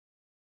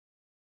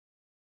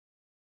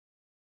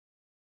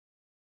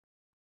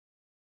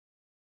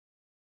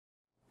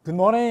Good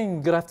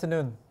morning, good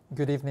afternoon,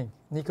 good evening.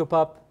 Nico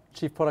Pop,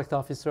 Chief Product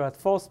Officer at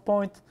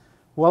Forcepoint.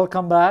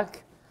 Welcome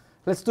back.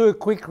 Let's do a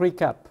quick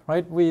recap,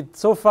 right?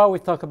 So far we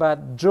talked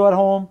about Joe at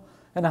home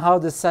and how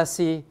the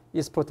SASE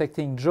is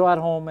protecting Joe at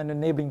home and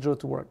enabling Joe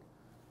to work.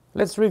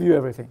 Let's review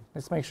everything.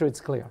 Let's make sure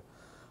it's clear.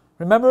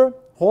 Remember,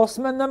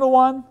 horseman number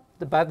one,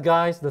 the bad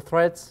guys, the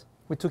threats,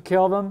 we took care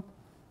of them.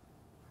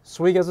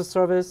 Swig as a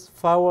service,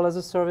 firewall as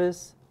a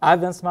service,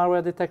 advanced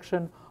malware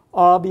detection,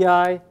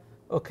 RBI.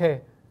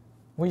 Okay,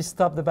 we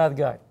stopped the bad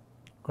guy.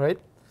 Great.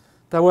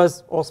 That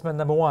was horseman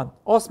number one.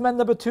 Horseman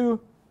number two,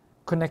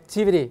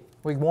 connectivity.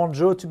 We want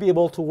Joe to be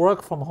able to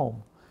work from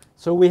home.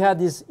 So we had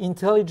this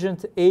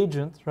intelligent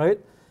agent, right,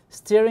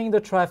 steering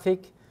the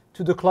traffic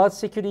to the cloud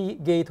security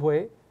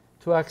gateway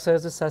to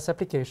access the SaaS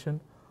application,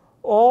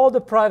 or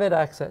the private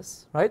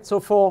access, right? So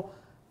for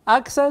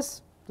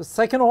access, the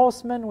second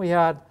horseman, we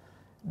had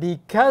the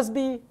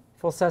CASB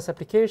for SaaS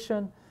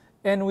application,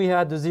 and we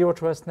had the zero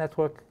trust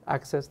network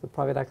access, the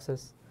private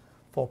access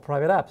for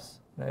private apps.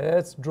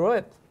 Let's draw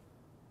it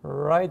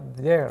right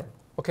there.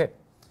 Okay,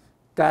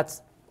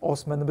 that's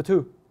horseman number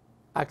two,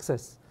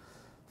 access.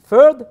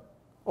 Third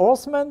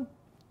horseman,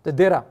 the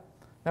data.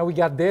 Now we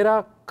got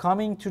data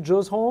coming to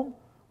Joe's home.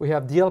 We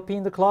have DLP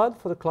in the cloud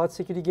for the cloud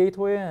security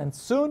gateway, and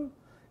soon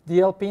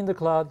DLP in the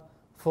cloud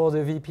for the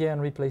VPN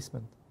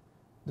replacement,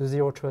 the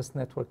zero trust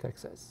network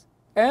access.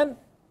 And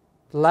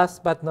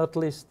last but not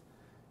least,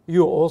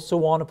 you also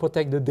want to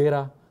protect the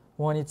data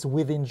when it's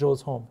within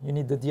Joe's home. You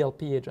need the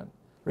Dlp agent.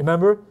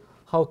 Remember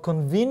how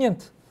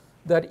convenient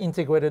that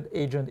integrated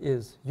agent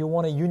is. You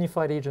want a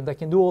unified agent that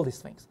can do all these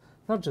things,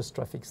 not just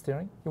traffic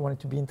steering. You want it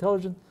to be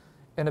intelligent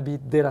and a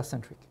bit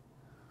data-centric.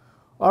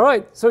 All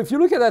right, so if you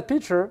look at that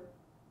picture,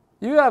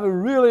 you have a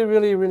really,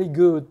 really, really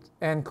good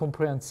and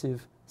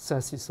comprehensive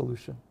SASE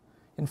solution.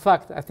 In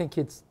fact, I think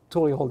it's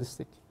totally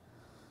holistic.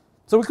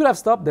 So we could have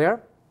stopped there,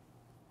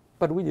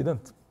 but we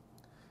didn't.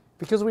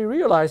 Because we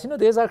realized,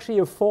 there's actually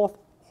a fourth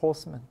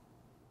horseman,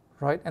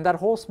 right? And that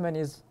horseman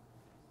is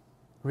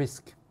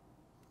risk.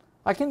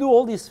 I can do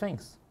all these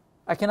things.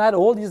 I can add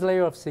all these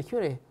layers of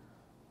security,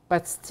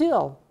 but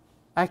still,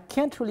 I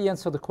can't really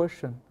answer the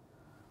question,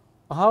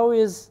 how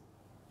is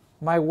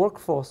my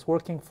workforce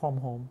working from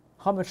home?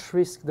 How much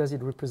risk does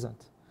it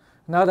represent?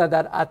 Now that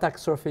that attack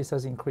surface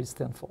has increased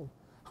tenfold.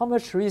 How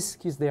much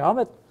risk is there? How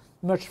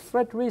much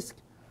threat risk?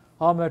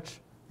 How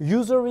much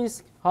user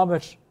risk? How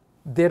much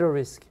data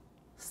risk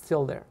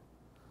still there?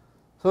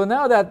 So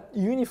now that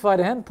unified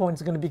endpoint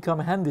is going to become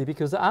handy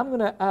because I'm going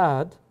to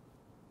add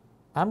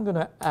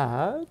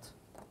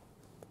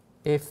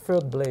a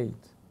third blade.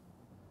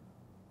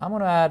 I'm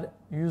going to add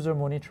user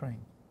monitoring.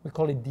 We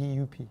call it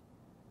DUP,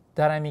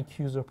 Dynamic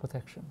User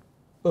Protection,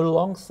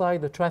 alongside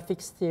the traffic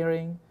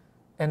steering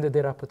and the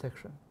data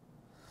protection.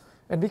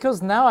 And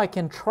because now I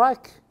can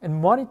track and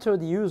monitor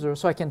the user,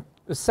 so I can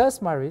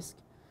assess my risk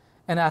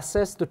and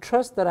assess the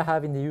trust that I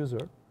have in the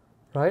user,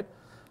 right?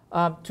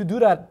 To do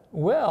that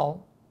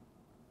well,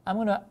 I'm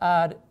going to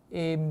add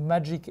a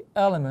magic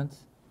element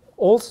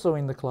also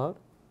in the cloud.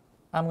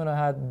 I'm going to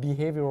add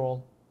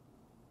behavioral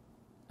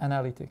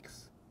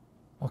analytics,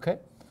 okay?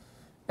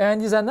 And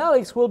these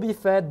analytics will be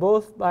fed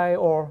both by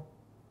our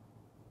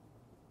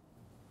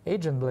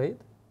agent blade,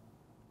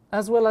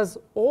 as well as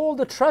all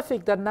the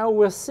traffic that now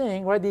we're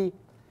seeing, right? The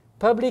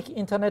public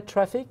internet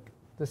traffic,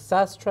 the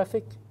SaaS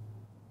traffic,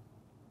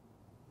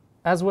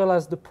 as well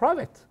as the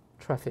private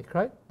traffic,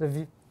 right?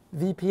 The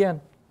VPN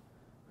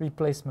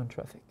replacement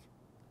traffic.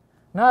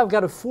 Now I've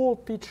got a full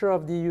picture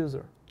of the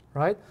user,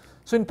 right?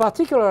 So in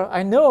particular,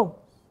 I know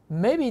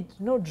maybe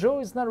Joe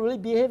is not really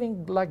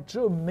behaving like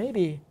Joe.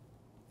 Maybe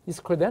his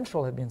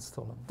credential had been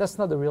stolen. That's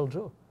not the real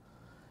Joe.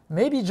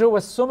 Maybe Joe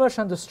was so much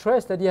under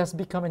stress that he has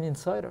become an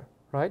insider,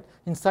 right?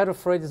 Insider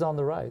threat is on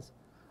the rise.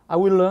 I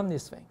will learn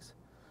these things.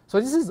 So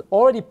this is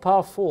already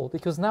powerful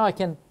because now I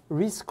can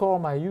rescore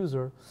my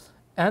user,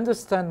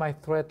 understand my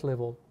threat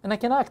level, and I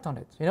can act on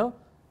it,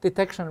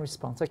 detection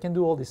response. I can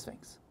do all these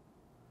things.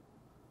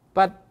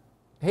 But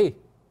hey,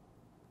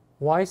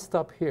 why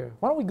stop here?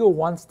 Why don't we go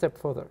one step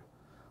further?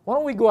 Why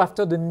don't we go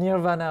after the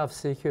nirvana of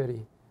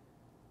security?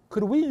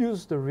 Could we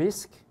use the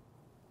risk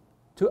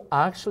to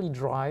actually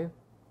drive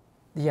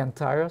the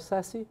entire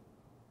SASE?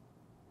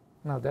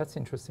 Now that's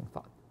an interesting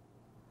thought.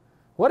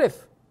 What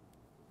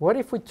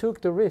if we took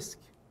the risk,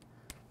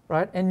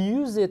 right, and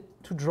use it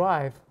to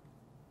drive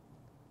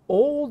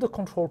all the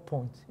control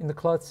points in the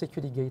cloud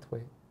security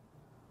gateway,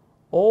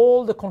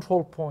 all the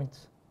control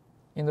points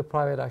in the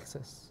private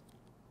access?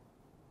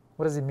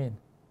 What does it mean?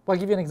 Well, I'll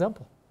give you an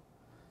example.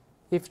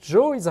 If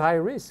Joe is high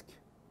risk,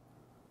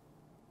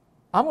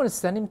 I'm going to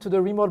send him to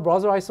the remote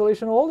browser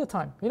isolation all the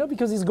time,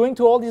 because he's going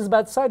to all these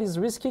bad sites, he's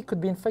risky,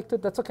 could be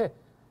infected, that's okay.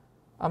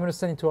 I'm going to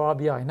send him to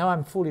RBI. Now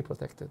I'm fully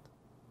protected.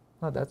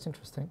 Now that's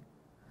interesting.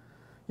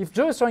 If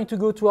Joe is trying to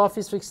go to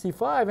Office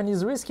 365 and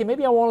he's risky,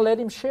 maybe I won't let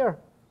him share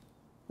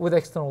with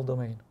external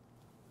domain.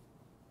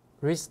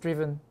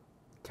 Risk-driven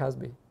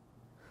CASB.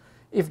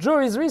 If Joe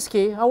is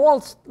risky, I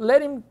won't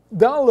let him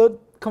download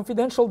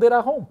confidential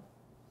data home.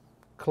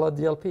 Cloud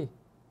DLP,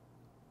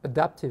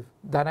 adaptive,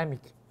 dynamic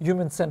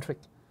human-centric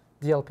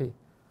DLP.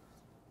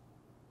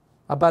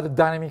 About a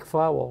dynamic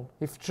firewall.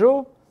 If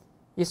Joe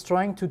is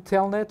trying to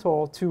telnet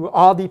or to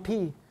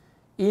RDP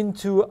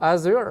into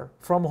Azure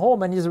from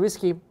home and is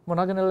risky, we're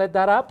not going to let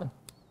that happen.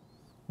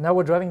 Now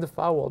we're driving the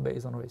firewall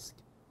based on risk.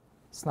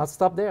 It's not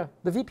stopped there.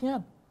 The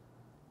VPN.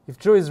 If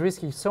Joe is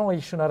risky, certainly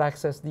he should not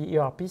access the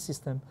ERP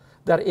system,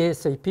 that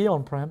ASAP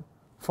on-prem,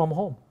 from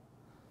home.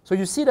 So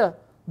you see the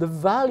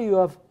value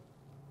of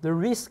the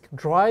risk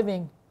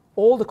driving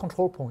all the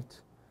control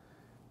points.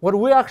 What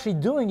we're actually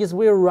doing is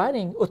we're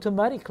writing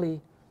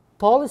automatically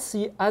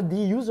policy at the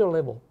user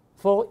level.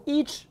 For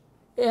each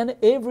and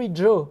every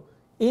Joe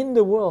in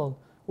the world,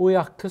 we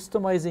are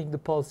customizing the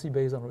policy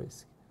based on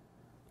risk.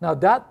 Now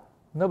that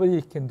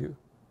nobody can do.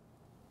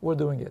 We're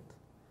doing it.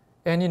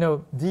 And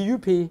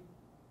DUP,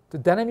 the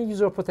Dynamic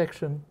User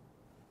Protection,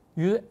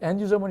 end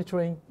user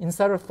monitoring,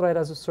 insider threat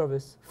as a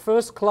service,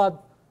 first cloud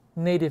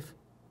native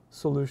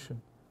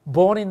solution,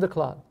 born in the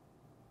cloud,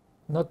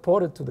 not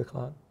ported to the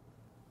cloud,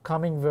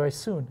 coming very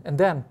soon. And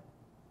then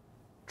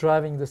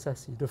driving the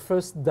SASE, the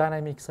first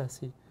dynamic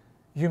SASE,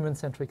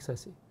 human-centric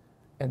SASE.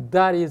 And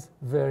that is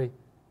very,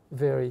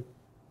 very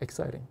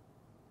exciting.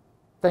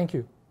 Thank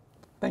you.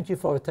 Thank you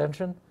for your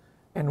attention.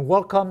 And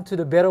welcome to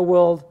the better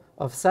world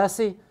of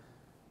SASE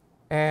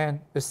and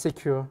a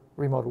secure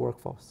remote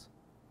workforce.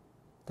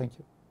 Thank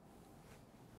you.